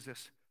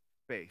Jesus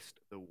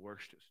faced the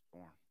worst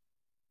storm.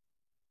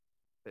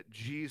 That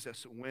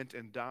Jesus went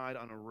and died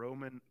on a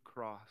Roman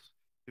cross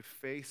to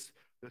face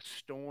the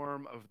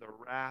storm of the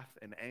wrath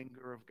and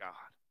anger of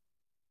God,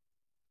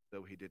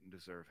 though he didn't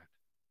deserve it.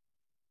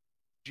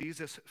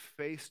 Jesus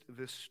faced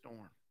this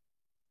storm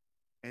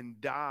and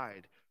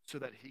died so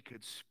that he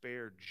could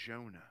spare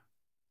Jonah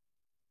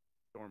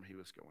the storm he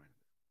was going through.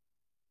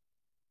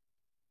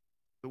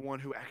 The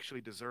one who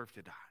actually deserved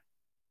to die.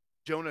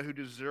 Jonah, who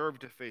deserved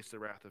to face the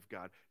wrath of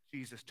God.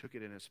 Jesus took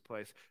it in his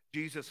place.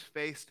 Jesus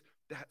faced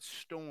that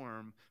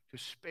storm to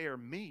spare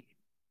me,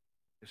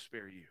 to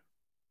spare you.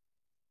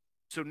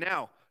 So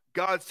now,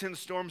 God sends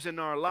storms in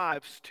our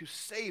lives to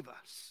save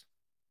us,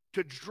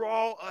 to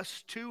draw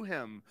us to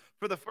him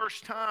for the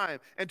first time,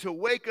 and to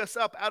wake us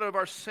up out of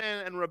our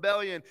sin and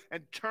rebellion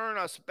and turn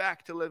us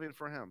back to living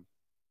for him.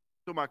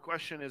 So my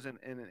question is,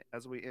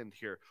 as we end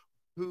here,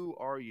 who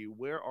are you?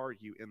 Where are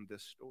you in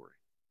this story?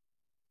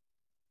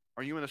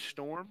 Are you in a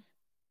storm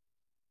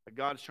that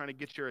God is trying to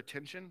get your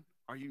attention?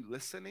 Are you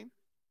listening?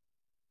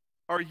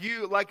 Are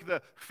you like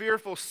the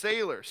fearful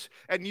sailors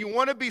and you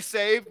want to be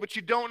saved, but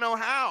you don't know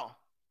how?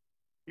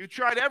 You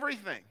tried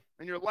everything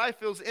and your life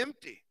feels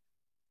empty.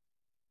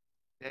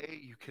 Today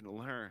you can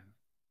learn.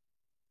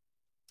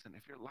 Listen,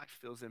 if your life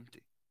feels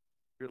empty,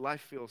 your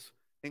life feels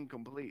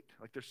incomplete,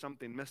 like there's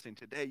something missing,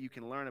 today you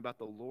can learn about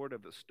the Lord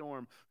of the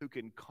storm who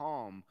can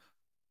calm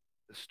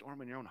the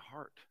storm in your own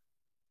heart,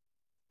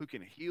 who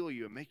can heal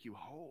you and make you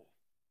whole.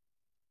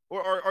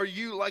 Or are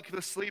you like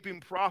the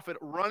sleeping prophet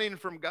running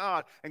from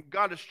God and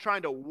God is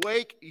trying to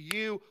wake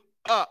you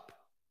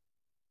up?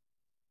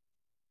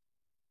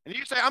 And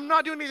you say, "I'm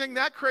not doing anything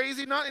that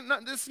crazy.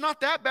 It's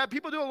not that bad.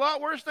 People do a lot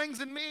worse things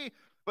than me."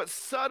 But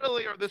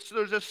subtly,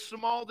 there's a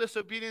small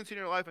disobedience in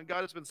your life and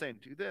God has been saying,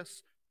 "Do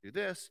this, do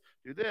this,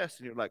 do this."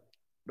 And you're like,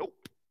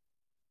 "Nope."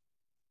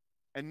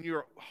 And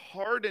you're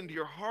hardened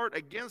your heart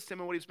against him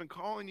and what he's been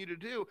calling you to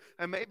do.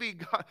 And maybe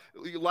God,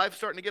 your life's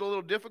starting to get a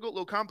little difficult, a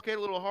little complicated,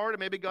 a little hard. And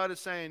maybe God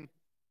is saying,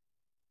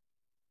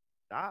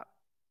 "Stop.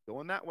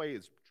 Going that way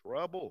is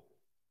trouble.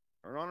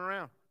 Turn on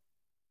around."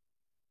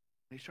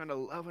 And he's trying to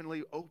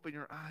lovingly open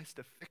your eyes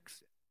to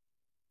fix it.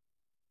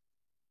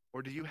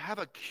 Or do you have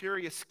a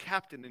curious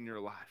captain in your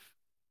life?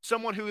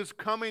 Someone who is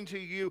coming to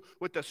you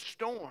with a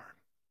storm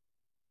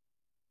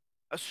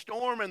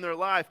in their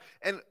life.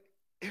 And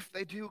if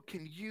they do,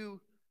 can you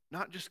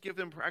not just give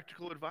them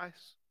practical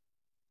advice,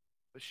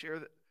 but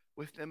share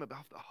with them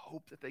about the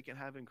hope that they can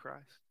have in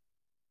Christ?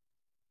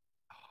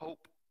 A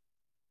hope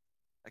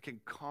that can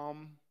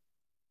calm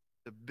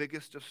the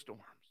biggest of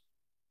storms.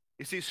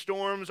 You see,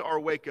 storms are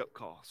wake-up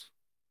calls.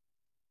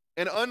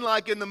 And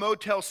unlike in the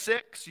Motel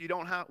 6, we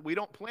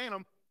don't plan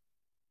them.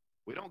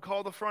 We don't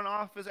call the front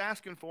office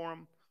asking for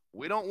them.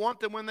 We don't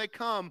want them when they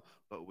come,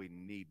 but we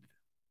need them.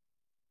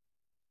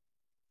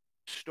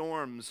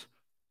 Storms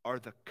are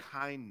the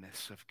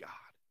kindness of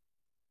God,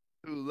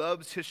 who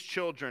loves his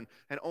children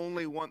and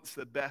only wants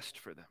the best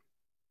for them.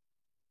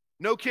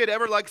 No kid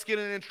ever likes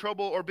getting in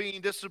trouble or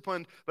being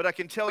disciplined, but I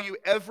can tell you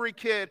every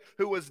kid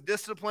who was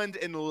disciplined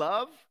in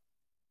love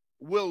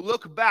will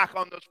look back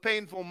on those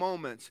painful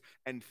moments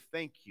and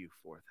thank you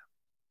for them.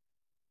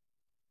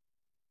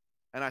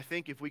 And I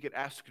think if we could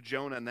ask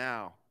Jonah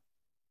now,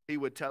 he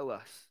would tell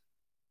us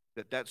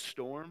that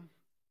storm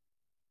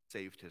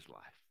saved his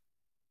life.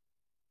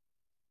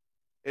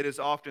 It is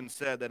often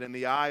said that in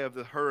the eye of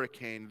the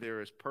hurricane,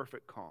 there is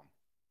perfect calm.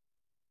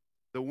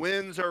 The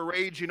winds are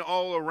raging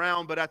all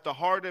around, but at the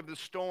heart of the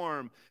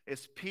storm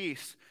is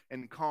peace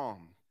and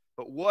calm.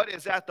 But what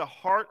is at the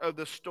heart of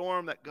the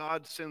storm that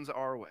God sends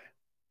our way?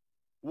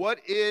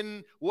 What's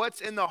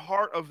in the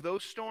heart of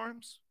those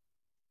storms?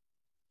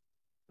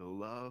 The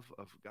love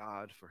of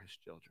God for his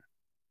children.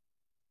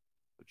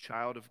 The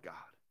child of God.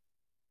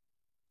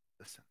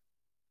 Listen,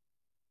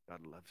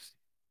 God loves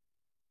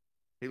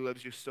you. He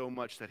loves you so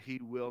much that he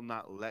will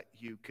not let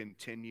you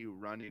continue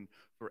running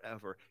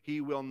forever.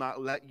 He will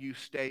not let you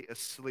stay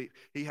asleep.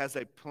 He has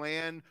a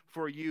plan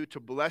for you,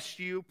 to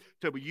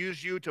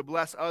use you to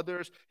bless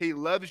others. He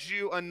loves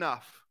you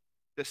enough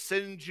to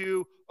send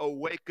you a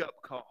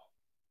wake-up call.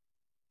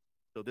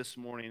 So this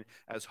morning,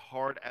 as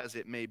hard as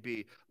it may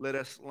be, let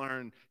us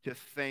learn to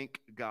thank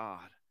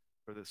God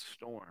for the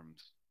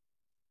storms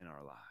in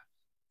our lives.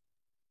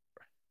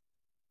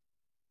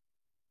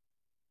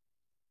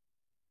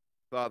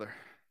 Father,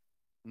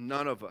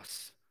 none of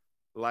us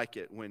like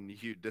it when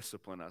you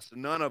discipline us.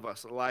 None of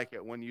us like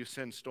it when you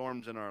send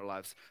storms in our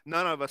lives.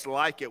 None of us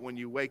like it when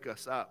you wake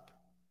us up.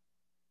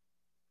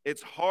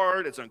 It's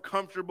hard, it's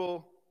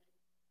uncomfortable,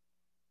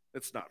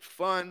 it's not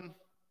fun,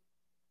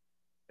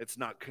 it's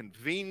not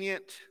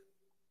convenient,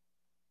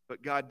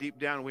 but God, deep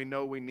down we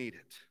know we need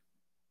it.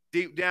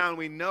 Deep down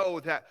we know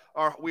that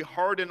we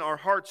harden our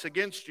hearts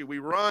against you, we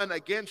run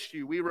against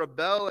you, we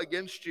rebel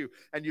against you,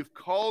 and you've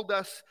called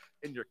us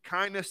in your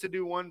kindness to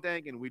do one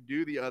thing and we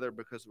do the other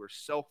because we're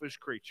selfish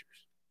creatures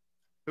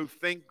who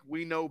think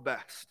we know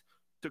best.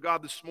 To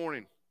God, this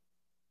morning,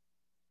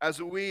 as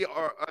we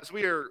are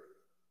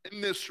in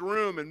this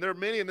room, and there are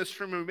many in this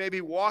room who may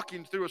be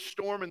walking through a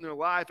storm in their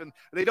life and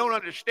they don't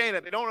understand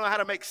it, they don't know how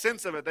to make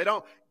sense of it, they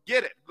don't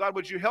get it. God,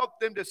 would you help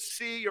them to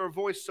see your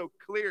voice so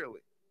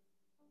clearly,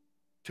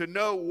 to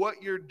know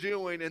what you're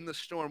doing in the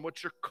storm,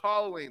 what you're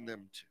calling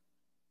them to.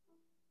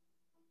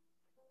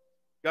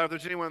 God, if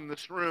there's anyone in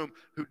this room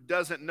who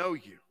doesn't know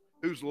you,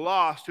 who's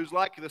lost, who's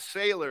like the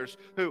sailors,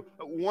 who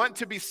want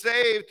to be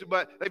saved,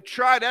 but they've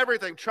tried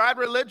everything, tried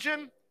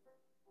religion,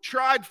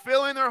 tried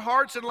filling their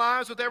hearts and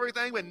lives with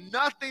everything, but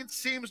nothing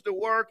seems to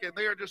work, and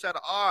they are just at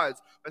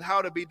odds with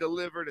how to be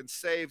delivered and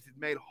saved and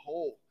made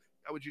whole.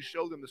 God, would you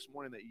show them this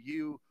morning that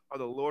you are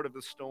the Lord of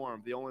the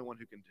storm, the only one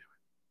who can do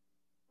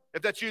it.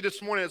 If that's you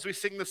this morning, as we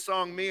sing this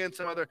song, me and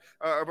some other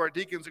of our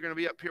deacons are going to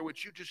be up here.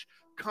 Would you just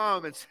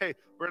come and say,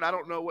 Brent, I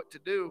don't know what to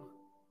do.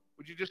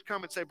 Would you just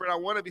come and say, Brent, I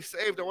want to be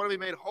saved. I want to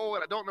be made whole,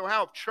 and I don't know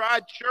how. I've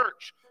tried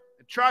church,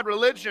 and tried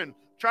religion,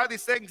 tried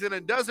these things, and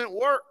it doesn't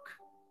work.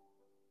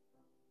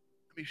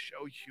 Let me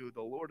show you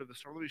the Lord of the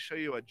storm. Let me show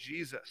you a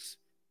Jesus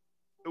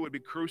who would be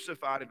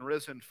crucified and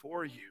risen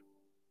for you,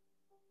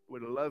 who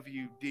would love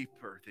you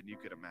deeper than you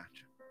could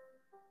imagine.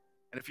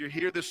 And if you're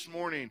here this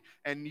morning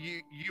and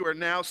you are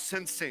now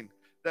sensing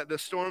that the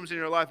storms in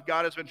your life,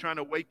 God has been trying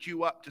to wake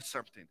you up to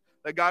something,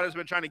 that God has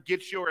been trying to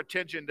get your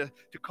attention, to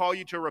call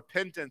you to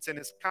repentance and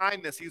his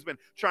kindness. He's been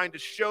trying to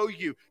show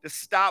you to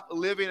stop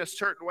living a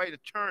certain way, to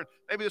turn.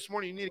 Maybe this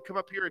morning you need to come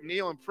up here and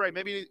kneel and pray.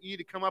 Maybe you need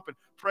to come up and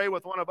pray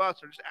with one of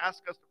us or just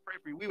ask us to pray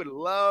for you. We would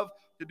love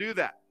to do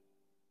that.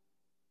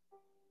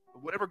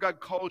 But whatever God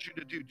calls you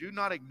to do, do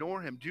not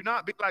ignore him. Do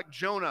not be like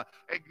Jonah,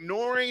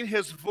 ignoring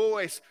his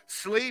voice,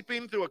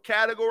 sleeping through a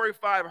Category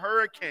 5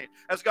 hurricane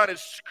as God is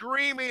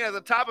screaming at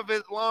the top of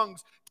his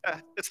lungs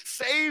to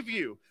save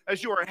you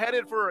as you are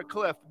headed for a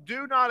cliff.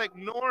 Do not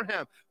ignore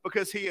him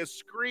because he is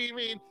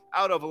screaming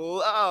out of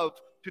love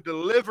to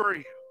deliver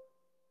you.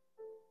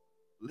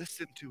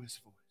 Listen to his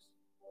voice.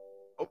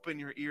 Open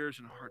your ears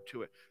and heart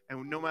to it.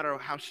 And no matter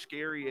how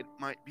scary it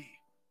might be,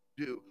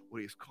 do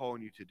what he's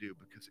calling you to do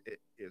because it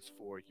is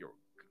for your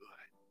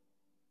good.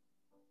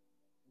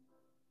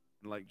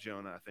 And like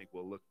Jonah, I think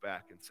we'll look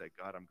back and say,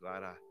 God, I'm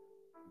glad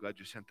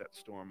you sent that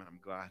storm, and I'm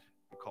glad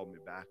you called me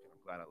back, and I'm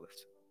glad I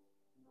listened.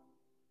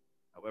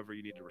 However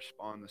you need to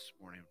respond this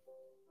morning,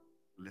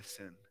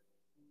 listen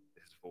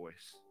to his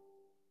voice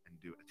and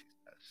do as he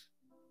says.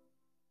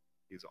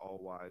 He's all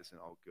wise and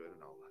all good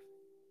and all loving.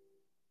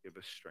 Give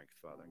us strength,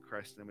 Father. In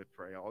Christ's name we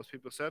pray. All those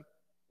people said,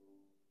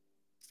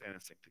 stand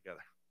and sing together.